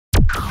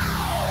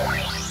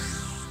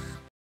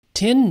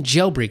10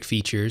 jailbreak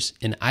features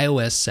in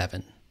iOS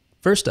 7.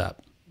 First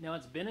up, Now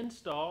it's been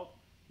installed.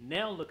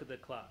 Now look at the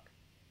clock.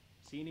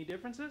 See any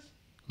differences?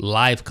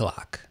 Live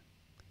Clock.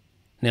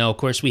 Now, of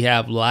course, we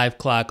have Live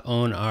Clock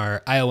on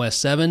our iOS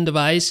 7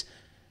 device.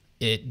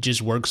 It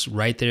just works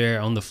right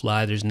there on the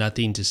fly. There's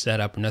nothing to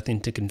set up or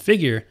nothing to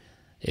configure.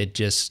 It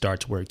just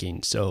starts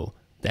working. So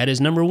that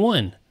is number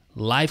one,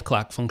 Live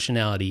Clock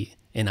functionality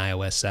in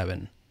iOS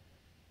 7.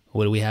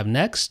 What do we have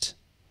next?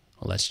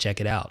 Well, let's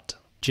check it out.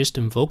 Just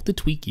invoke the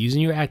tweak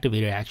using your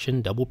activator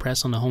action, double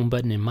press on the home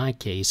button in my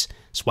case,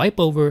 swipe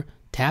over,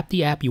 tap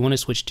the app you want to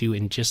switch to,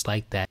 and just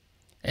like that.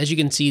 As you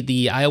can see,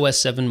 the iOS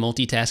 7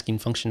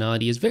 multitasking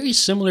functionality is very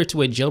similar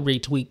to a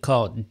jailbreak tweak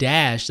called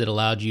Dash that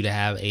allowed you to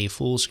have a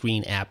full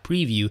screen app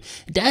preview.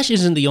 Dash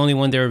isn't the only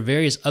one. There are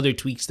various other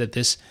tweaks that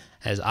this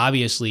has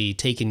obviously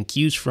taken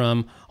cues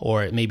from,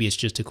 or maybe it's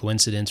just a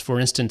coincidence. For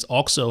instance,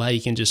 also how you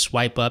can just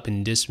swipe up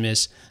and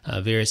dismiss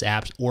various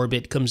apps.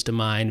 Orbit comes to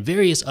mind.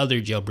 Various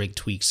other jailbreak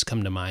tweaks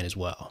come to mind as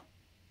well.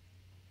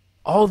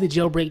 All the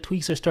jailbreak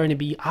tweaks are starting to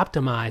be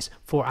optimized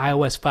for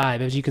iOS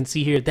 5. As you can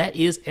see here, that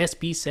is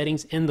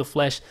sbsettings in the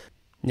flesh.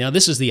 Now,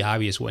 this is the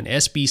obvious one.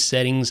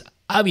 sbsettings,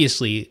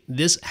 obviously,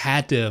 this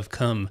had to have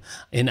come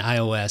in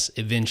iOS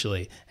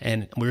eventually,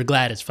 and we're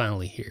glad it's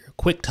finally here.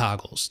 Quick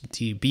toggles,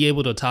 to be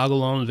able to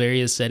toggle on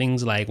various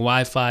settings like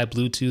Wi-Fi,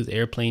 Bluetooth,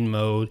 airplane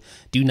mode,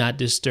 do not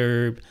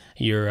disturb,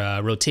 your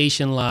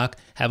rotation lock,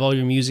 have all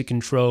your music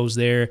controls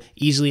there,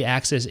 easily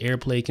access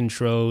AirPlay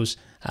controls,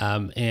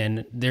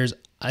 and there's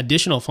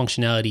additional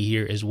functionality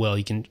here as well.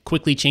 You can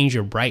quickly change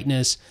your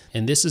brightness,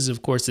 and this is,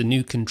 of course, the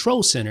new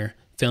control center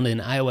found in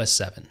iOS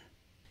 7.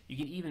 You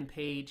can even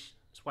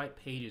swipe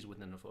pages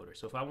within the folder.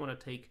 So if I want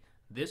to take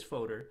this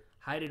folder,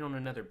 hide it on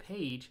another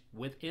page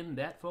within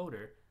that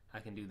folder, I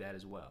can do that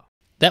as well.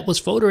 That was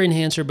Folder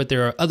Enhancer, but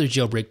there are other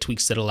jailbreak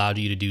tweaks that allowed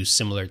you to do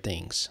similar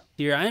things.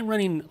 Here I'm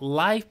running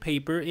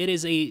livepaper. It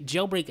is a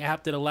jailbreak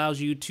app that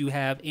allows you to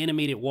have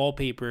animated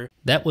wallpaper.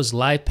 That was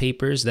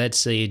livepapers.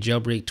 That's a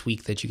jailbreak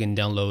tweak that you can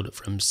download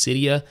from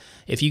Cydia.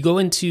 If you go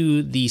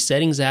into the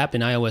settings app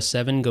in iOS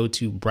 7, go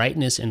to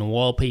brightness and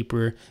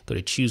wallpaper, go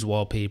to choose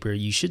wallpaper,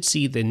 you should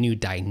see the new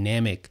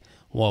dynamic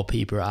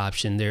wallpaper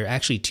option. There are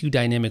actually 2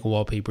 dynamic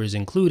wallpapers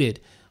included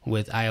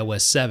with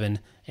iOS 7,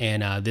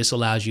 and this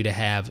allows you to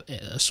have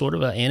sort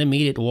of an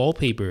animated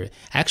wallpaper.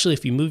 Actually,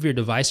 if you move your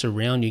device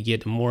around, you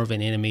get more of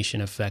an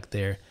animation effect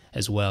there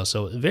as well.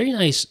 So a very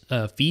nice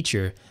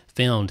feature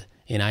found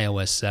in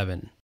iOS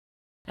 7.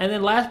 And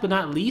then last but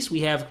not least,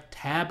 we have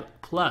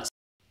tabplus.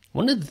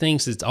 One of the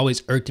things that's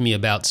always irked me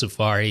about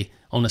Safari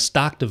on a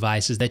stock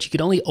device is that you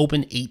could only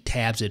open 8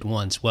 tabs at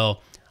once.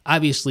 Well,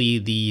 obviously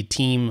the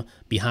team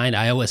behind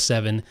iOS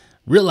 7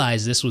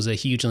 realized this was a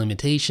huge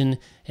limitation,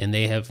 and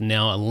they have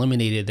now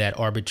eliminated that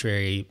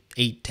arbitrary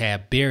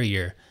 8-tab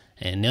barrier,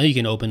 and now you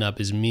can open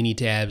up as many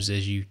tabs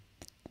as you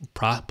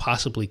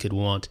possibly could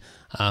want.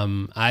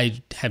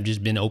 I have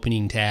just been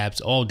opening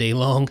tabs all day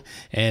long,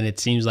 and it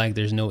seems like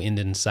there's no end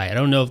in sight. I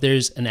don't know if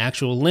there's an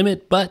actual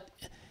limit, but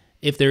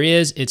if there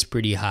is, it's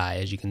pretty high,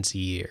 as you can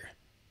see here.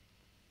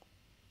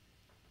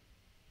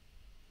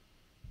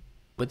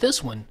 But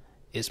this one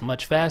is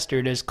much faster.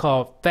 It is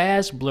called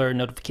Fast Blur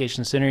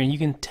Notification Center, and you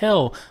can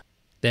tell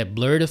that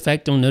blurred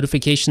effect on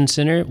Notification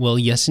Center, well,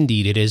 yes,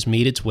 indeed, it has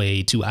made its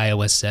way to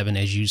iOS 7,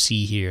 as you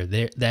see here.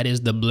 That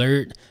is the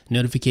blurred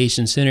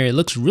Notification Center. It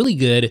looks really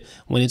good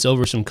when it's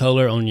over some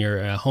color on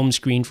your home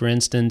screen, for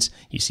instance.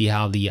 You see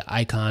how the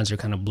icons are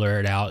kind of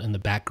blurred out in the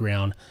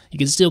background. You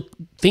can still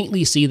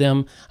faintly see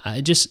them.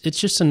 It's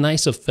just a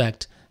nice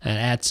effect and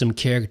adds some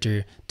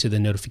character to the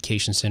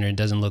Notification Center. It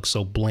doesn't look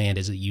so bland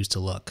as it used to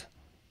look.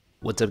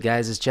 What's up,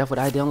 guys? It's Jeff with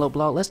iDownload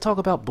Blog. Let's talk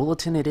about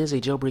Bulletin. It is a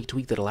jailbreak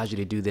tweak that allows you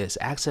to do this.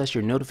 Access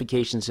your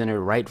notification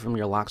center right from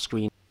your lock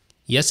screen.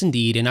 Yes,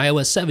 indeed. In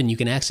iOS 7, you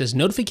can access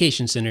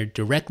Notification Center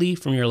directly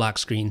from your lock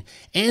screen,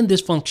 and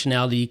this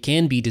functionality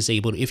can be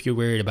disabled if you're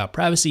worried about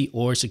privacy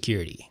or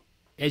security.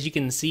 As you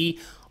can see,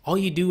 all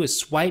you do is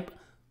swipe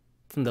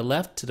from the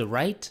left to the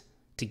right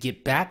to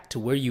get back to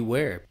where you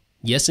were.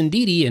 Yes,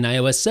 indeedy, in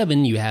iOS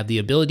 7, you have the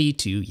ability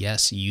to,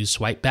 yes, use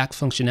swipe back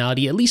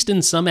functionality, at least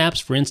in some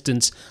apps. For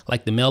instance,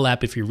 like the Mail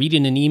app, if you're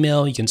reading an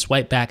email, you can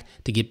swipe back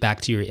to get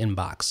back to your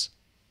inbox.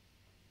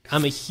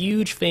 I'm a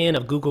huge fan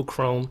of Google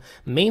Chrome,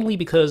 mainly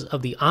because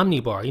of the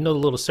Omnibar. You know, the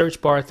little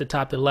search bar at the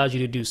top that allows you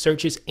to do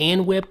searches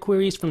and web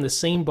queries from the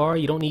same bar.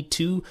 You don't need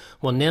 2.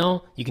 Well,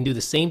 now you can do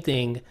the same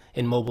thing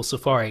in mobile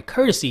Safari,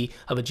 courtesy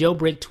of a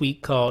jailbreak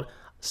tweak called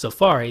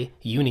Safari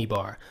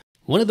Unibar.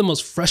 One of the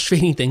most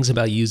frustrating things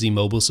about using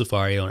mobile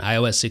Safari on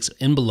iOS 6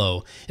 and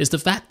below is the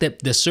fact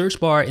that the search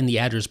bar and the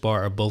address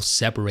bar are both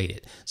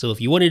separated. So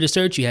if you wanted to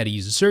search, you had to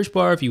use the search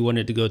bar. If you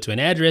wanted to go to an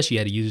address, you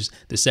had to use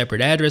the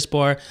separate address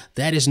bar.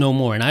 That is no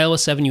more. In iOS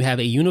 7, you have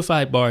a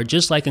unified bar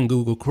just like in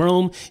Google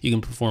Chrome. You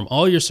can perform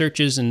all your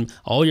searches and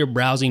all your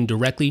browsing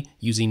directly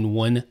using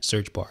one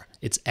search bar.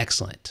 It's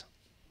excellent.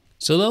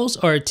 So those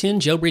are 10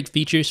 jailbreak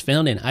features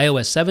found in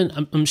iOS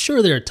 7. I'm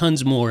sure there are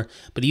tons more,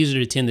 but these are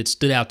the 10 that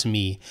stood out to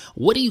me.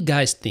 What do you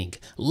guys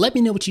think? Let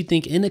me know what you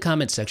think in the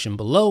comment section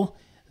below.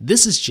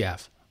 This is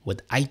Jeff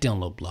with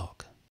iDownload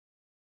blog.